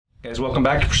Guys, welcome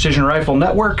back to Precision Rifle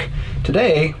Network.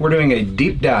 Today we're doing a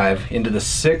deep dive into the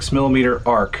 6mm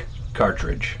ARC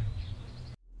cartridge.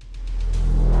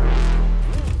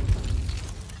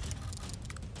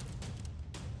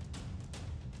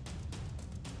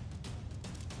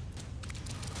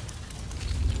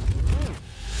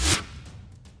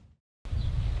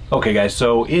 Okay guys,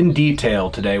 so in detail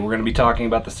today we're going to be talking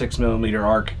about the 6mm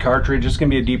ARC cartridge. It's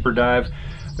going to be a deeper dive.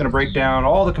 I'm going to break down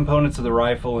all the components of the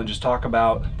rifle and just talk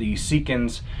about the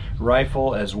Seekins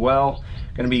rifle as well.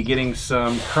 Going to be getting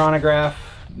some chronograph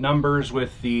numbers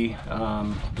with the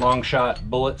long shot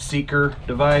bullet seeker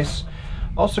device.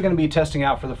 Also going to be testing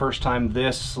out for the first time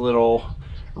this little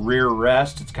rear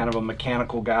rest. It's kind of a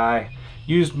mechanical guy,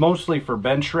 used mostly for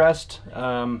bench rest,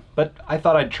 but I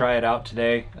thought I'd try it out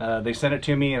today. They sent it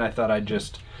to me and I thought I'd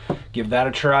just give that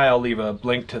a try. I'll leave a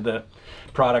link to the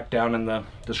product down in the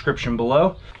description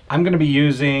below. I'm going to be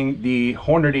using the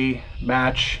Hornady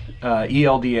Match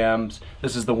ELDMs.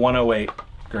 This is the 108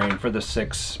 grain for the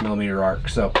 6mm ARC.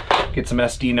 So get some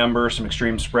SD numbers, some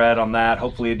extreme spread on that,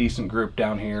 hopefully a decent group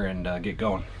down here, and get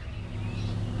going.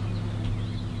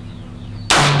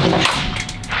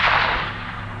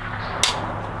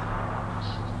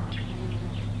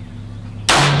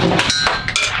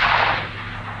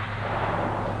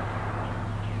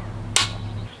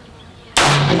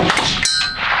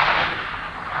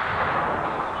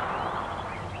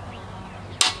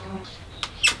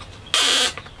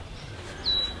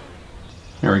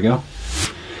 There we go. I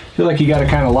feel like you got to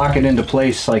kind of lock it into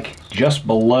place like just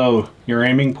below your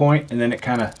aiming point, and then it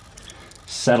kind of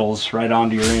settles right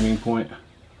onto your aiming point.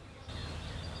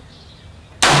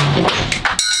 I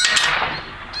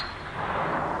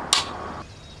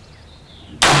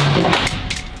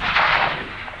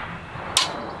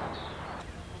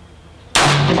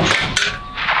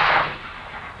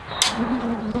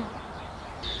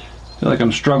feel like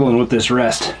I'm struggling with this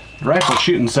rest. The rifle's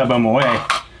shooting sub-MOA.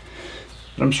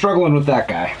 I'm struggling with that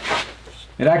guy.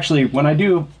 It actually, when I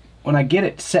get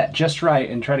it set just right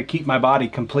and try to keep my body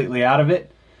completely out of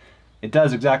it, it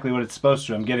does exactly what it's supposed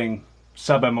to. I'm getting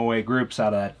sub-MOA groups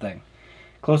out of that thing.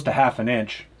 Close to ½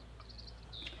 inch.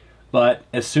 But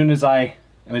as soon as and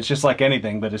it's just like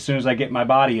anything, but as soon as I get my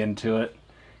body into it,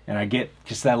 and I get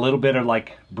just that little bit of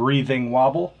like breathing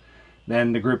wobble,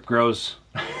 then the group grows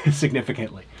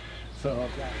significantly. So,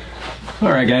 all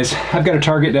right guys, I've got a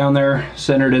target down there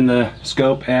centered in the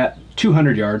scope at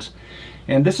 200 yards.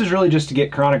 And this is really just to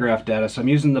get chronograph data. So I'm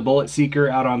using the bullet seeker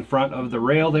out on front of the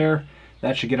rail there.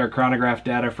 That should get our chronograph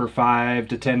data for 5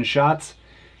 to 10 shots.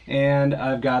 And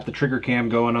I've got the trigger cam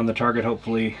going on the target.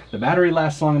 Hopefully the battery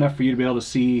lasts long enough for you to be able to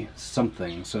see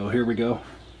something. So here we go.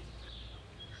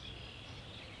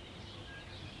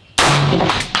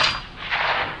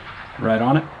 Right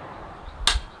on it.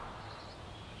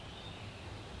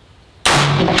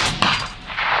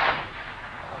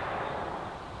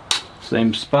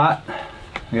 Same spot.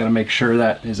 I gotta make sure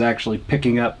that is actually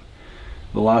picking up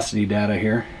velocity data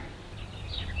here.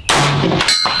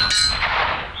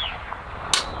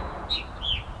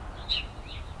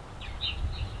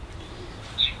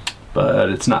 But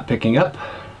it's not picking up.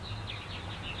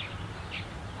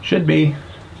 Should be.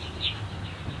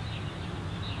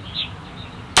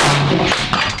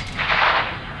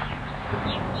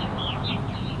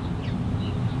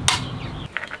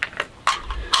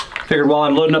 Figured while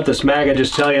I'm loading up this mag, I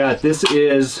just tell you this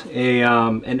is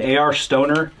an AR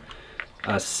Stoner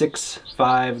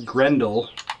 6.5 Grendel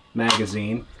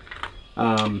magazine.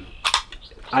 I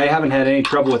haven't had any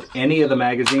trouble with any of the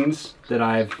magazines that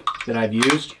I've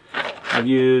used. I've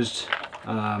used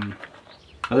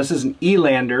this is an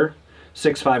Elander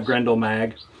 6.5 Grendel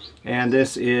mag, and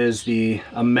this is the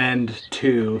Amend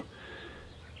 2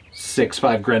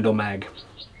 6.5 Grendel mag.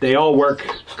 They all work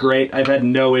great. I've had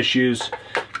no issues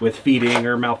with feeding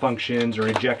or malfunctions or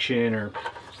ejection or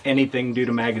anything due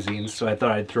to magazines, so I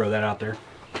thought I'd throw that out there.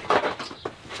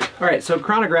 All right, so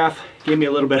chronograph gave me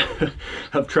a little bit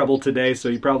of trouble today, so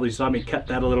you probably saw me cut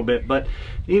that a little bit, but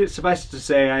suffice it to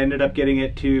say, I ended up getting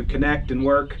it to connect and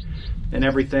work and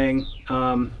everything.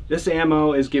 This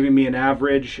ammo is giving me an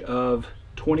average of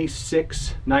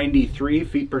 2693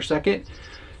 feet per second,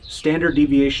 standard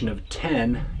deviation of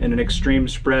 10, and an extreme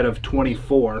spread of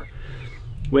 24.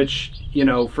 Which, you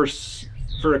know, for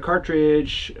a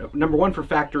cartridge, number one, for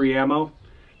factory ammo,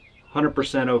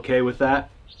 100% okay with that.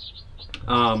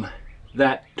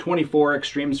 That 24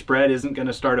 extreme spread isn't going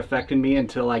to start affecting me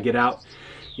until I get out,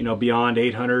 you know, beyond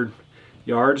 800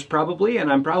 yards probably, and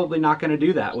I'm probably not going to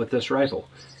do that with this rifle.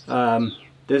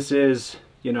 This is,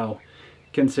 you know,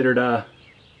 considered a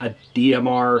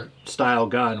DMR style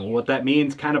gun. What that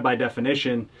means, kind of by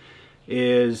definition,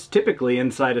 is typically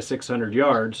inside of 600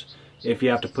 yards if you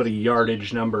have to put a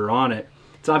yardage number on it.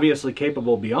 It's obviously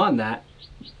capable beyond that.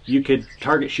 You could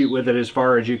target shoot with it as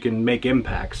far as you can make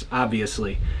impacts,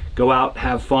 obviously. Go out,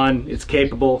 have fun, it's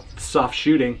capable, it's soft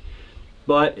shooting.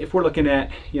 But if we're looking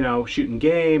at, you know, shooting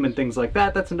game and things like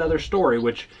that, that's another story,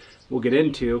 which we'll get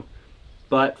into.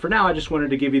 But for now, I just wanted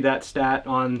to give you that stat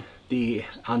on the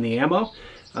ammo.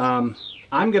 I'm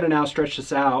gonna now stretch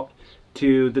this out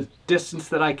to the distance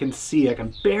that I can see. I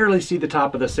can barely see the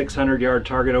top of the 600-yard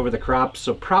target over the crops,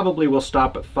 so probably we'll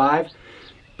stop at 5.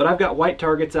 But I've got white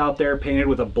targets out there painted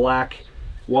with a black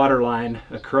water line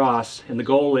across, and the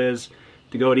goal is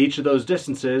to go at each of those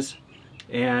distances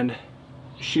and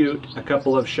shoot a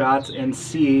couple of shots and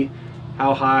see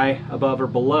how high above or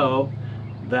below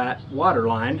that water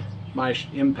line my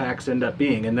impacts end up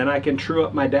being, and then I can true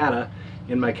up my data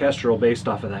in my Kestrel based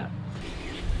off of that.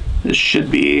 This should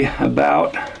be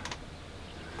about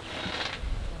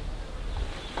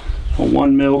a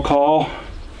 1 mil call.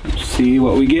 Let's see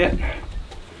what we get.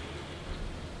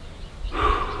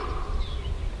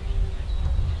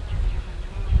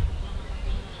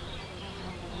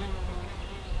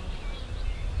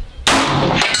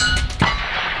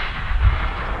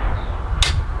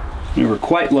 We were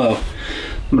quite low.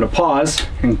 I'm going to pause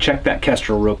and check that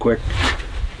Kestrel real quick.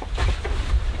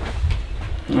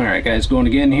 Alright guys, going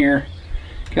again here.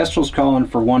 Kestrel's calling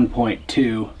for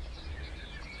 1.2,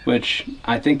 which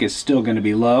I think is still going to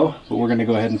be low, but we're going to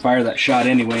go ahead and fire that shot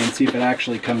anyway and see if it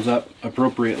actually comes up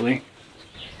appropriately.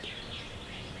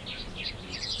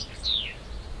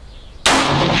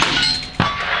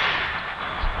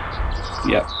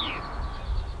 Yep.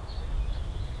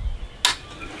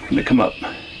 Going to come up.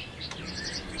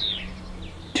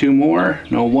 2 more,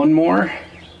 no, 1 more.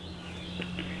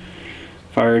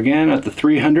 Fire again at the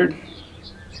 300.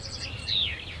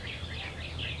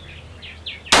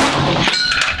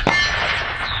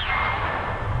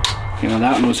 You know,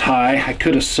 that one was high. I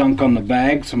could have sunk on the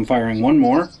bag, so I'm firing 1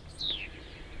 more.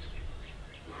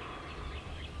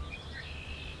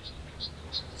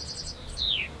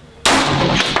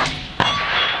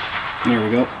 There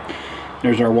we go.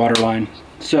 There's our water line.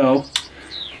 So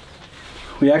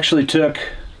we actually took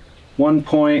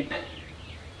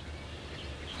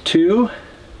 1.2,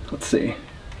 let's see,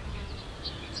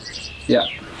 yeah,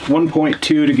 1.2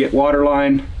 to get water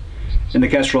line, and the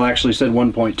Kestrel actually said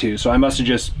 1.2, so I must have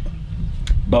just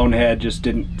bonehead, just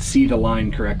didn't see the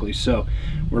line correctly. So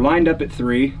we're lined up at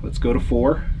 3, let's go to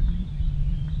 4.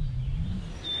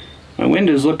 My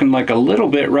wind is looking like a little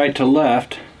bit right to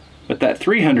left, but that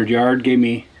 300 yard gave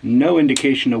me no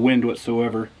indication of wind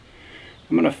whatsoever.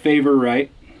 I'm going to favor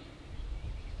right.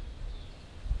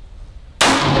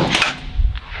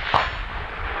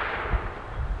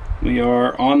 We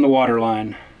are on the water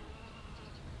line.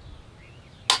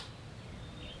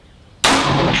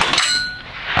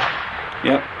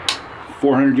 Yep,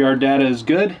 400 yard data is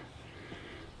good.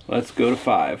 Let's go to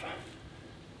 5.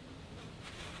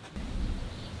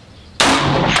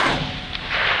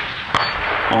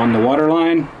 On the water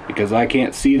line because I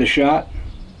can't see the shot.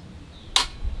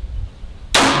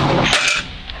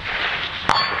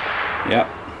 Yep,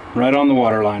 right on the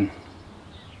water line.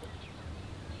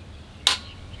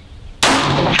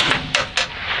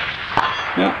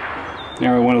 Yep,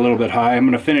 there we went a little bit high. I'm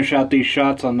going to finish out these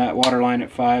shots on that water line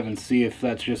at 5 and see if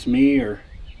that's just me or...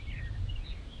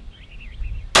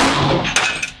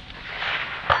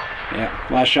 Yeah,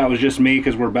 last shot was just me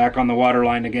because we're back on the water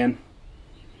line again.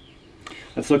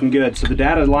 That's looking good. So the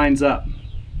data lines up.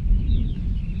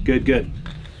 Good, good.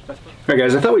 Alright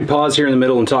guys, I thought we'd pause here in the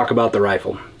middle and talk about the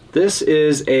rifle. This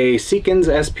is a Seekins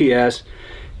SPS,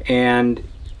 and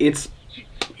it's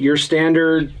your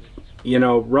standard, you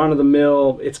know,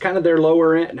 run-of-the-mill. It's kind of their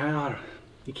lower end. No,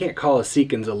 you can't call a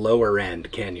Seekins a lower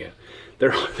end, can you?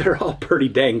 They're all pretty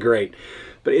dang great.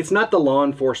 But it's not the law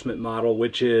enforcement model,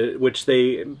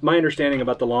 my understanding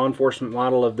about the law enforcement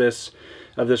model of this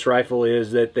rifle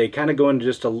is that they kind of go into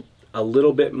just a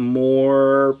little bit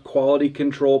more quality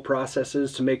control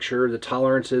processes to make sure the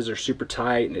tolerances are super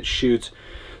tight and it shoots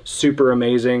super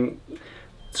amazing.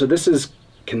 So this is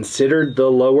considered the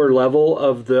lower level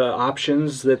of the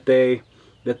options that they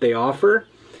offer.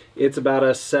 It's about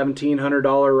a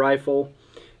 $1,700 rifle,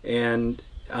 and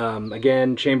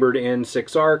again, chambered in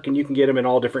 6 arc, and you can get them in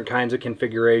all different kinds of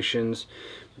configurations,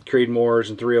 Creedmoors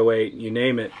and 308, you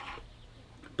name it.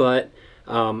 But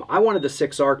I wanted the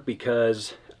 6 arc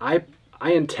because I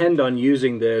intend on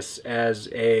using this as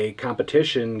a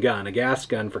competition gun, a gas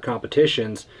gun for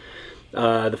competitions.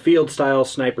 The field style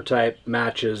sniper type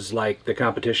matches like the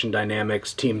competition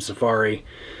dynamics, Team Safari,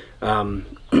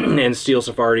 and Steel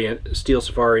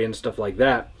Safari and stuff like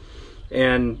that.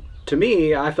 And to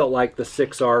me, I felt like the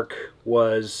 6 arc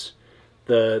was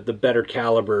the better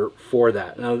caliber for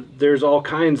that. Now, there's all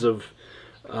kinds of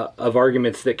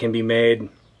arguments that can be made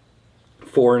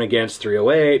for and against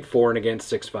 308, for and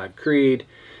against 6.5 Creed.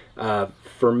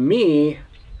 For me,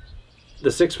 the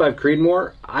 6.5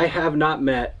 Creedmoor, I have not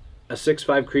met a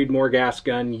 6.5 Creedmoor gas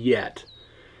gun yet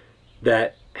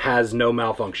that has no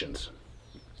malfunctions.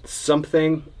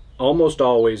 Something almost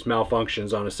always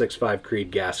malfunctions on a 6.5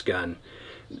 Creed gas gun.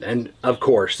 And of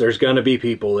course, there's going to be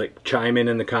people that chime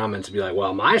in the comments and be like,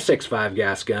 well, my 6.5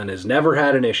 gas gun has never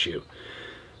had an issue.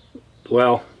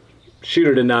 Well, shoot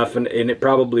it enough and it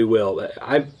probably will.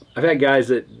 I've had guys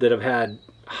that have had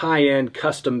high-end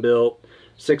custom-built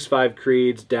 6.5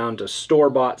 Creeds down to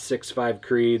store-bought 6.5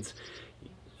 Creeds,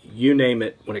 you name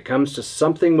it. When it comes to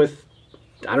something with,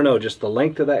 I don't know, just the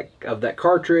length of that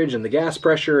cartridge and the gas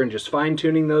pressure and just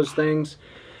fine-tuning those things,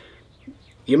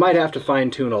 you might have to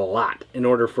fine-tune a lot in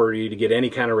order for you to get any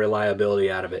kind of reliability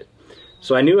out of it.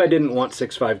 So I knew I didn't want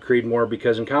 6.5 Creedmoor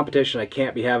because in competition I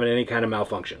can't be having any kind of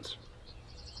malfunctions.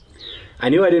 I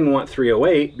knew I didn't want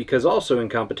 308 because also in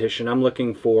competition I'm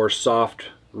looking for soft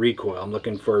recoil. I'm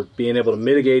looking for being able to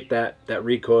mitigate that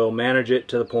recoil, manage it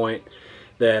to the point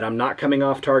that I'm not coming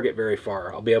off target very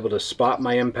far. I'll be able to spot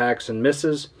my impacts and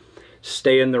misses,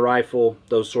 stay in the rifle,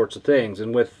 those sorts of things.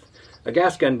 And with a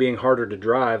gas gun being harder to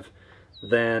drive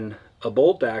than a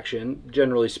bolt action,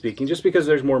 generally speaking, just because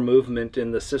there's more movement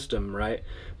in the system, right?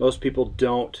 Most people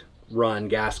don't run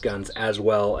gas guns as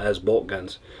well as bolt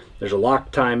guns. There's a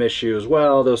lock time issue as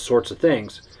well, those sorts of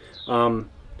things.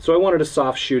 So I wanted a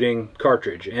soft shooting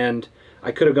cartridge, and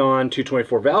I could have gone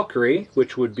 224 Valkyrie,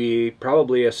 which would be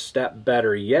probably a step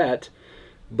better yet,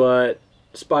 but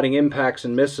spotting impacts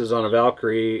and misses on a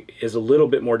Valkyrie is a little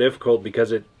bit more difficult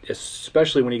because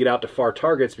especially when you get out to far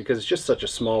targets, because it's just such a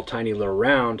small, tiny little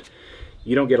round,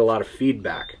 you don't get a lot of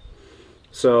feedback.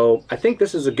 So I think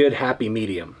this is a good happy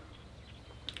medium.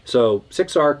 So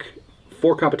 6 arc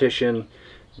for competition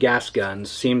gas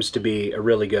guns seems to be a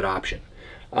really good option.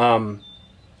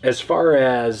 As far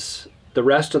as the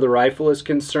rest of the rifle is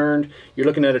concerned, you're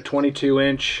looking at a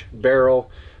 22-inch barrel.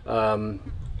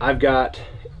 I've got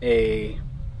a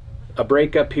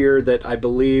brake up here that I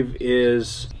believe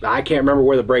is, I can't remember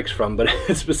where the brake's from, but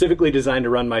it's specifically designed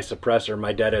to run my suppressor,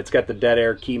 my dead air. It's got the dead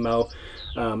air chemo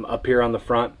up here on the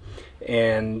front,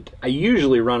 and I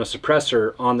usually run a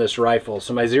suppressor on this rifle,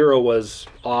 so my zero was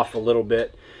off a little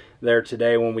bit there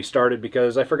today when we started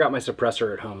because I forgot my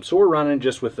suppressor at home. So we're running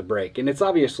just with the brake, and it's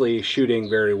obviously shooting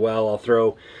very well. I'll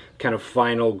throw kind of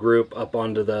final group up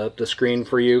onto the screen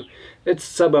for you. It's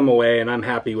sub MOA, and I'm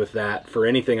happy with that for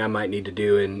anything I might need to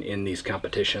do in these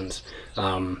competitions.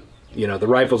 You know, the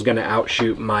rifle's going to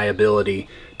outshoot my ability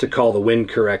to call the wind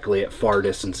correctly at far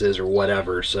distances or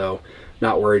whatever, so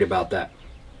not worried about that.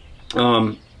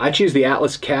 I choose the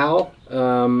Atlas Cal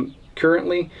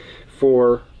currently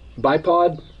for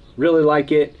bipod. Really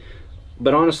like it,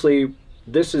 but honestly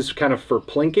this is kind of for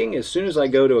plinking. As soon as I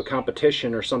go to a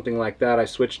competition or something like that, I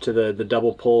switch to the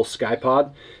double pull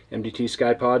SkyPod, MDT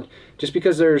SkyPod, just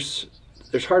because there's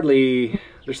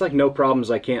like no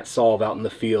problems I can't solve out in the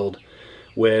field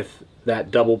with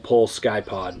that double pull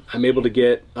SkyPod. I'm able to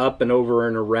get up and over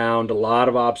and around a lot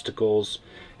of obstacles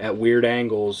at weird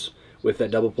angles with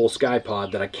that double pull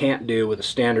SkyPod that I can't do with a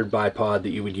standard bipod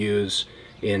that you would use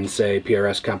in, say,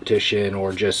 PRS competition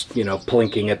or just, you know,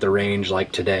 plinking at the range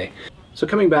like today. So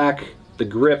coming back, the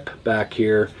grip back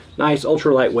here, nice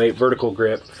ultra lightweight vertical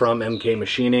grip from MK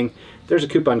Machining. There's a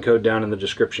coupon code down in the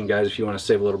description, guys. If you want to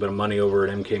save a little bit of money over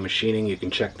at MK Machining, you can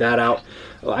check that out.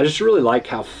 I just really like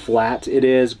how flat it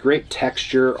is. Great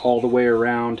texture all the way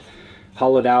around,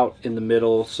 hollowed out in the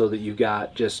middle so that you've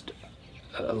got just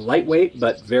a lightweight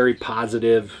but very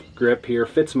positive grip here.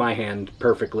 Fits my hand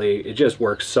perfectly. It just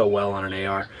works so well on an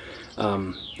AR.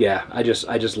 Yeah, I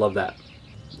just love that.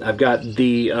 I've got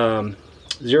the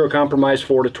Zero Compromise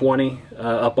 4-20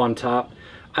 up on top.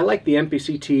 I like the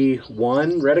MPCT-1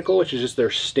 reticle, which is just their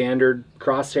standard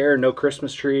crosshair, no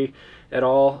Christmas tree at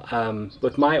all.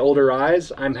 With my older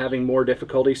eyes, I'm having more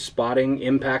difficulty spotting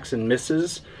impacts and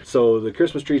misses, so the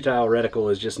Christmas tree style reticle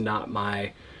is just not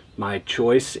my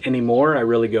choice anymore. I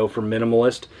really go for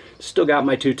minimalist. Still got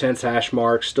my 2/10 hash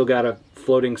marks, still got a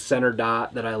floating center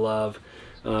dot that I love.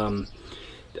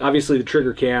 Obviously the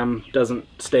trigger cam doesn't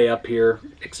stay up here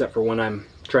except for when I'm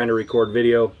trying to record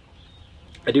video.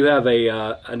 I do have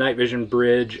a night vision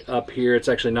bridge up here. It's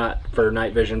actually not for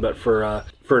night vision, but for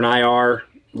an IR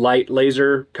light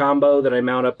laser combo that I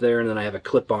mount up there, and then I have a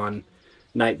clip-on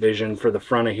night vision for the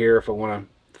front of here if I want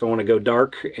to go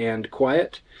dark and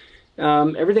quiet.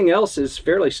 Everything else is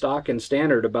fairly stock and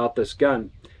standard about this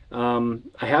gun.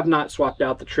 I have not swapped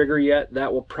out the trigger yet.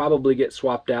 That will probably get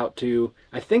swapped out to,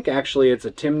 I think actually it's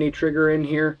a Timney trigger in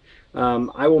here.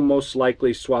 I will most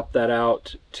likely swap that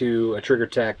out to a Trigger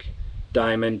Tech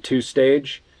Diamond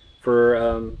 2-stage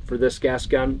for this gas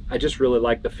gun. I just really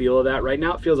like the feel of that. Right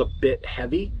now it feels a bit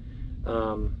heavy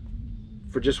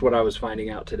for just what I was finding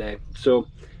out today. So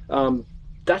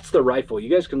that's the rifle. You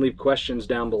guys can leave questions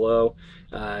down below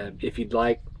if you'd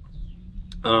like.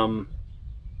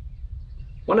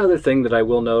 One other thing that I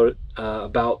will note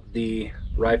about the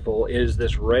rifle is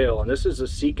this rail, and this is a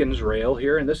Seekins rail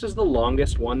here, and this is the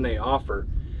longest one they offer.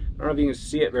 I don't know if you can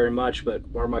see it very much, but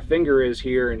where my finger is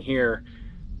here and here,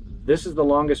 this is the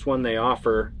longest one they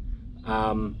offer,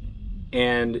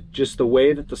 and just the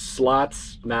way that the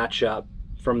slots match up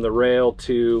from the rail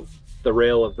to the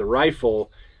rail of the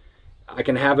rifle, I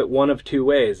can have it one of two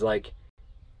ways. Like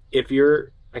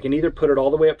I can either put it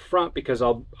all the way up front because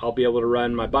I'll be able to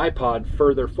run my bipod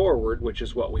further forward, which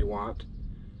is what we want,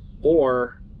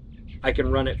 or I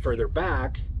can run it further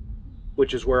back,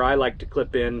 which is where I like to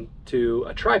clip in to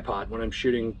a tripod when I'm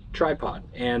shooting tripod.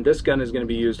 And this gun is going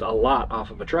to be used a lot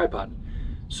off of a tripod.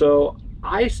 So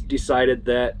I decided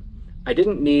that I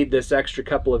didn't need this extra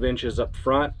couple of inches up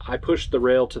front. I pushed the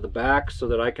rail to the back so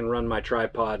that I can run my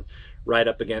tripod right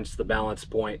up against the balance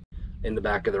point in the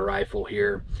back of the rifle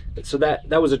here. So that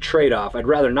was a trade-off. I'd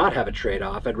rather not have a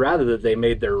trade-off. I'd rather that they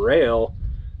made their rail,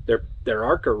 their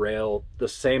ARCA rail, the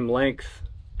same length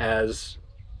as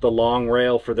the long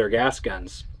rail for their gas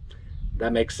guns.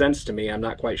 That makes sense to me. I'm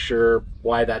not quite sure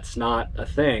why that's not a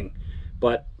thing,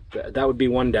 but that would be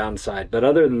one downside. But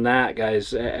other than that,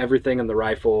 guys, everything in the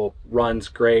rifle runs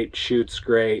great, shoots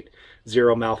great,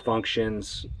 zero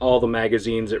malfunctions, all the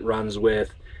magazines it runs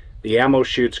with. The ammo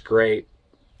shoots great.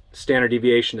 Standard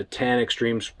deviation of 10,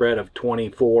 extreme spread of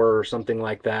 24 or something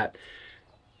like that.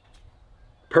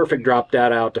 Perfect drop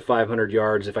data out to 500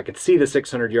 yards. If I could see the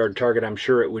 600-yard target, I'm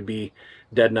sure it would be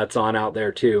dead nuts on out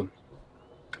there too.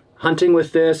 Hunting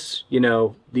with this, you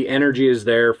know, the energy is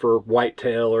there for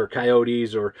whitetail or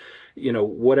coyotes or, you know,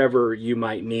 whatever you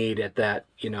might need at that,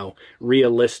 you know,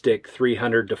 realistic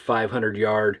 300 to 500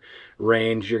 yard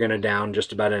range. You're going to down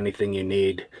just about anything you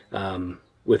need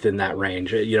within that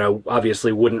range. You know,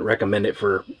 obviously wouldn't recommend it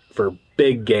for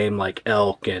big game like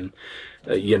elk and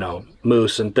you know,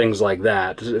 moose and things like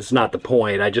that. It's not the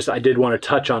point. I did want to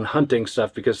touch on hunting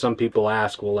stuff because some people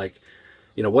ask, well, like,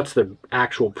 you know, what's the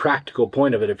actual practical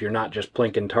point of it if you're not just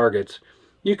plinking targets?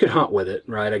 You could hunt with it,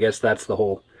 right? I guess that's the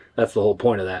whole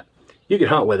point of that. You could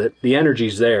hunt with it. The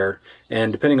energy's there,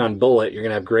 and depending on bullet, you're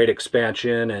gonna have great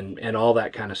expansion and all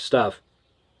that kind of stuff.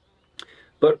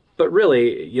 But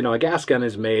really, you know, a gas gun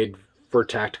is made for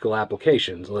tactical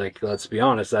applications. Like, let's be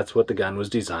honest, that's what the gun was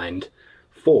designed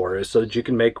for, is so that you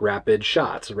can make rapid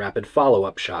shots, rapid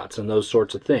follow-up shots, and those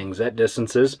sorts of things at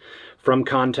distances from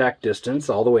contact distance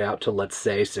all the way out to, let's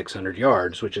say, 600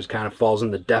 yards, which is kind of falls in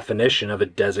the definition of a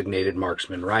designated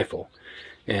marksman rifle.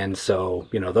 And so,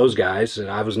 you know, those guys,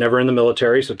 and I was never in the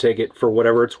military, so take it for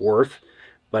whatever it's worth,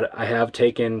 but I have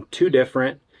taken 2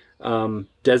 different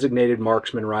designated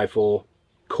marksman rifle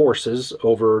courses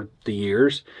over the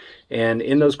years, and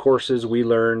in those courses we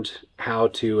learned how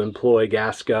to employ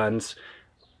gas guns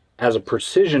as a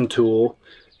precision tool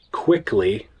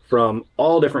quickly from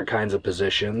all different kinds of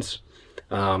positions,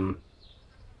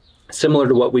 similar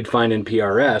to what we'd find in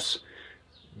PRS,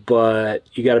 but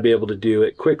you got to be able to do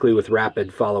it quickly with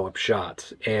rapid follow-up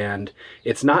shots. And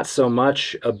it's not so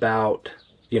much about,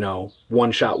 you know,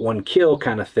 one shot, one kill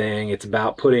kind of thing. It's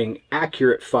about putting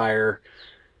accurate fire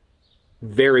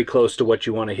very close to what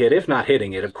you want to hit, if not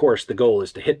hitting it. Of course, the goal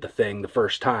is to hit the thing the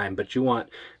first time, but you want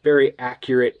very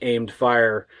accurate aimed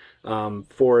fire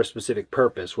for a specific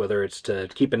purpose, whether it's to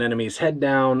keep an enemy's head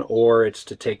down or it's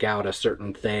to take out a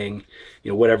certain thing,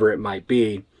 you know, whatever it might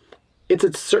be. It's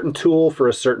a certain tool for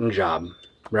a certain job,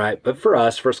 right? But for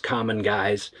us, for us common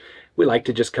guys, we like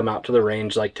to just come out to the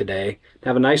range like today,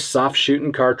 have a nice soft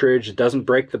shooting cartridge. It doesn't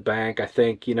break the bank. I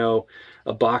think, you know,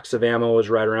 a box of ammo is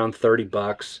right around 30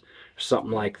 bucks.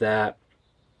 Something like that,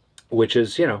 which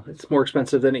is, you know, it's more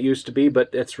expensive than it used to be, but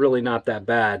it's really not that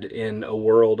bad in a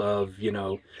world of, you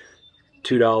know,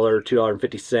 $2,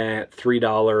 $2.50,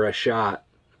 $3 a shot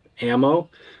ammo.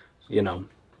 You know,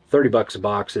 30 bucks a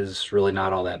box is really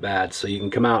not all that bad. So you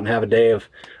can come out and have a day of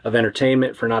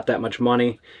entertainment for not that much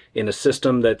money in a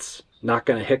system that's not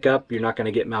going to hiccup, you're not going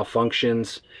to get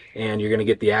malfunctions, and you're going to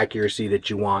get the accuracy that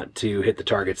you want to hit the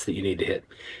targets that you need to hit.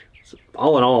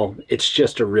 All in all, it's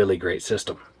just a really great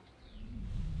system.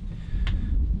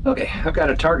 Okay, I've got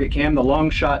a target cam. The long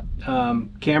shot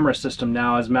camera system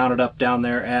now is mounted up down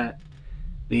there at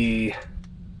the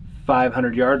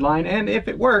 500 yard line. And if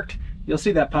it worked, you'll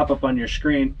see that pop up on your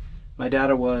screen. My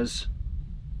data was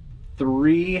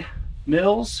 3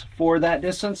 mils for that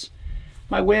distance.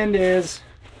 My wind is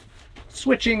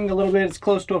switching a little bit. It's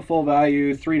close to a full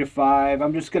value, 3 to 5.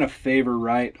 I'm just going to favor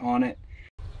right on it.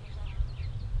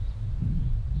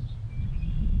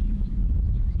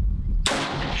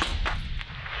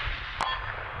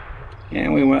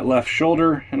 And we went left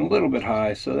shoulder and a little bit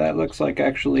high, so that looks like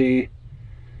actually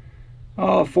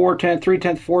 4/10,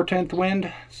 3/10, 4/10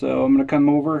 wind. So I'm going to come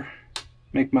over,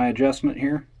 make my adjustment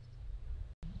here.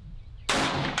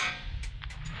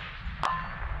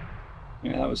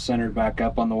 Yeah, that was centered back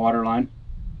up on the water line.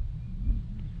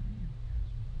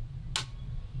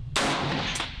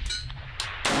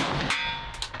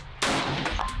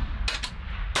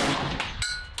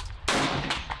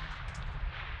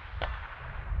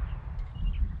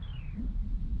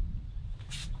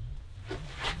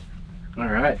 All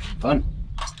right, fun.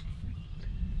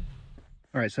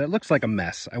 All right, so it looks like a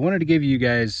mess. I wanted to give you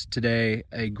guys today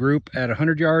a group at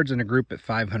 100 yards and a group at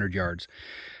 500 yards.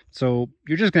 So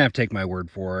you're just gonna have to take my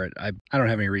word for it. I don't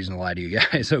have any reason to lie to you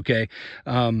guys, okay?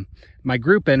 My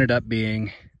group ended up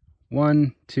being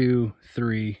 1, 2,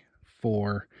 3,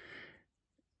 4.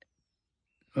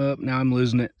 Oh, now I'm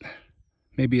losing it.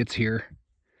 Maybe it's here.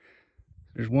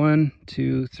 There's 1,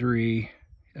 2, 3.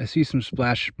 I see some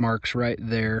splash marks right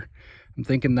there. I'm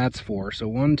thinking that's 4. So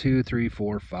 1, 2, 3,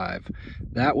 4, 5.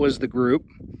 That was the group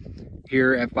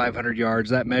here at 500 yards.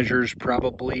 That measures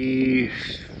probably,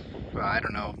 I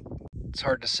don't know, it's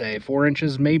hard to say, 4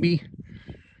 inches maybe,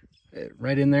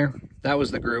 right in there. That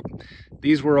was the group.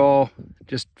 These were all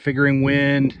just figuring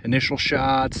wind, initial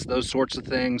shots, those sorts of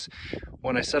things.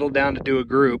 When I settled down to do a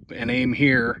group and aim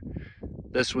here,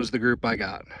 this was the group I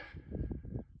got.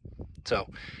 So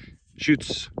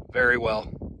shoots very well,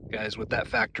 guys, with that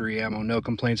factory ammo. No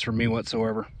complaints from me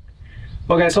whatsoever.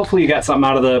 Well, guys, hopefully you got something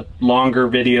out of the longer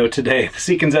video today. The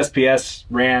Seekins SPS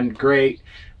ran great.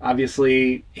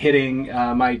 Obviously hitting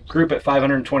my group at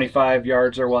 525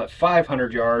 yards, or well, at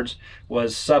 500 yards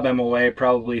was sub MOA,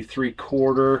 probably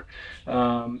 3/4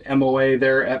 MOA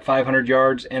there at 500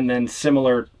 yards, and then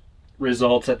similar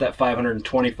results at that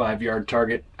 525 yard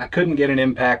target. I couldn't get an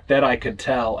impact that I could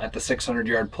tell at the 600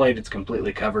 yard plate. It's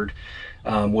completely covered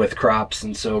with crops,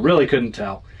 and so really couldn't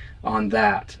tell on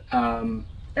that.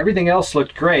 Everything else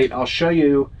looked great. I'll show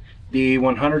you the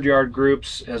 100 yard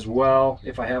groups as well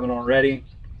if I haven't already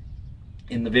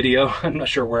in the video. I'm not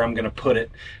sure where I'm going to put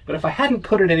it, but if I hadn't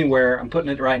put it anywhere, I'm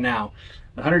putting it right now.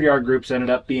 The 100 yard groups ended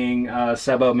up being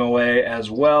sub MOA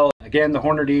as well. Again, the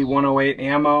Hornady 108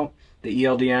 ammo, the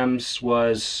ELDMs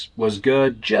was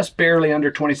good, just barely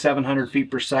under 2,700 feet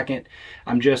per second.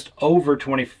 I'm just over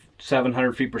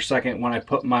 2,700 feet per second when I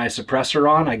put my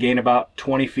suppressor on. I gain about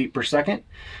 20 feet per second.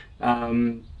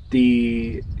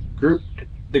 The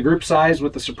group size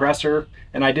with the suppressor,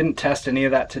 and I didn't test any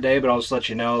of that today, but I'll just let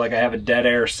you know, like I have a Dead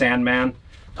Air Sandman,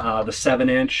 the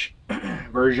 7-inch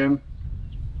version,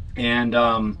 and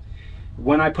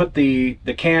when I put the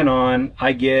can on,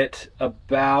 I get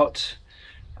about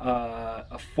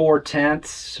a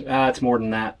 4/10. It's more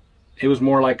than that. It was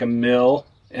more like 1.5 mil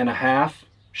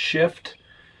shift,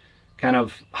 kind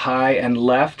of high and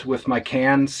left with my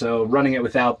can, so running it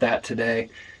without that today.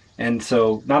 And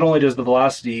so not only does the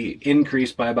velocity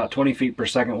increase by about 20 feet per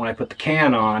second when I put the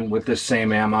can on with this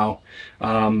same ammo,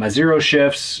 my zero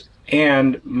shifts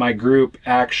and my group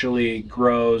actually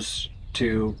grows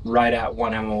to right at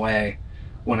 1 MOA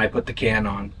when I put the can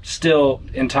on. Still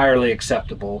entirely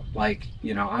acceptable. Like,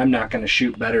 you know, I'm not going to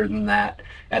shoot better than that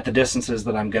at the distances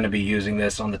that I'm going to be using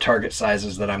this, on the target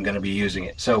sizes that I'm going to be using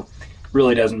it. So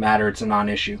really doesn't matter. It's a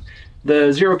non-issue.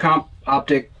 The zero comp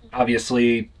optic,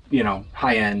 obviously, you know,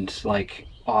 high end, like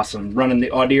awesome. Running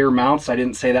the Audir mounts, I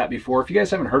didn't say that before. If you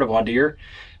guys haven't heard of Audir,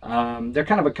 they're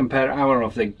kind of a competitor. I don't know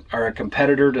if they are a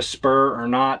competitor to Spur or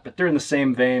not, but they're in the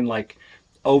same vein, like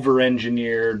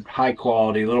over-engineered, high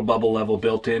quality, little bubble level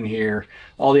built in here,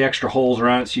 all the extra holes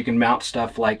around it so you can mount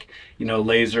stuff like, you know,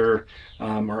 laser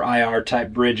or IR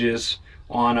type bridges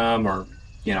on them, or,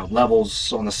 you know,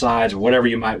 levels on the sides, or whatever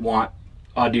you might want.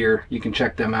 Audir, you can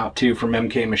check them out too from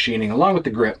MK Machining, along with the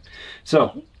grip.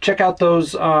 So check out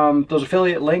those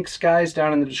affiliate links, guys,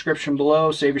 down in the description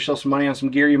below. Save yourself some money on some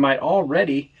gear you might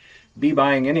already be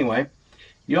buying anyway.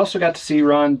 You also got to see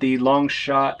Ron the long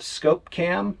shot scope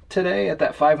cam today at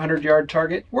that 500 yard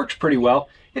target. Works pretty well.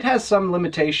 It has some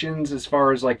limitations as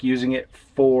far as like using it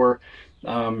for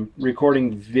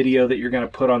recording video that you're going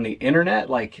to put on the internet.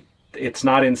 Like, it's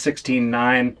not in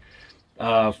 16:9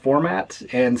 format,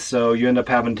 and so you end up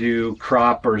having to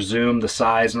crop or zoom the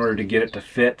size in order to get it to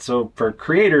fit. So for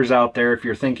creators out there, if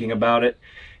you're thinking about it,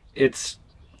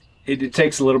 it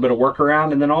takes a little bit of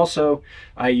workaround. And then also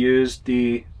I used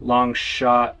the long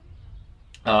shot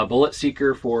bullet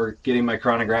seeker for getting my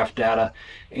chronograph data,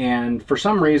 and for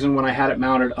some reason when I had it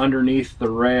mounted underneath the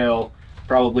rail,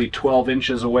 probably 12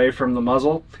 inches away from the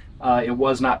muzzle, it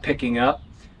was not picking up.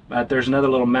 But there's another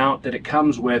little mount that it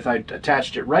comes with. I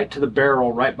attached it right to the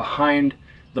barrel right behind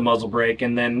the muzzle brake,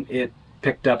 and then it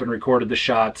picked up and recorded the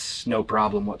shots, no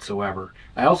problem whatsoever.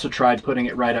 I also tried putting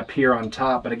it right up here on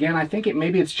top, but again, I think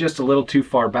maybe it's just a little too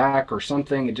far back or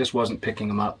something. It just wasn't picking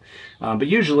them up. But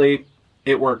usually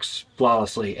it works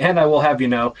flawlessly. And I will have you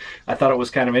know, I thought it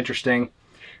was kind of interesting.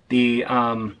 The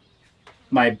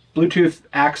my Bluetooth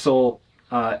Axle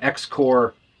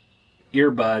X-Core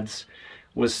earbuds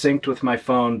was synced with my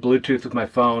phone, Bluetooth with my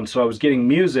phone, so I was getting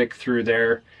music through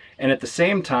there, and at the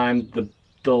same time, the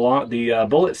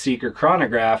bullet seeker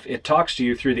chronograph, it talks to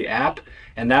you through the app,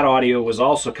 and that audio was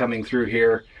also coming through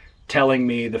here telling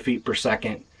me the feet per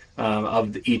second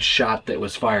of each shot that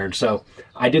was fired. So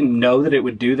I didn't know that it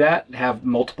would do that, have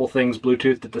multiple things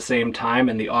Bluetoothed at the same time,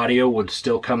 and the audio would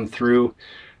still come through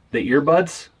the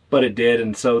earbuds, but it did,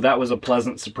 and so that was a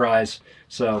pleasant surprise.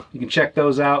 So you can check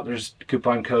those out. There's a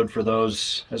coupon code for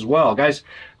those as well. Guys,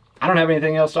 I don't have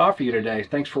anything else to offer you today.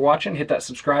 Thanks for watching. Hit that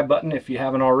subscribe button if you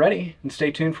haven't already, and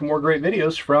stay tuned for more great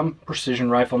videos from Precision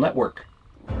Rifle Network.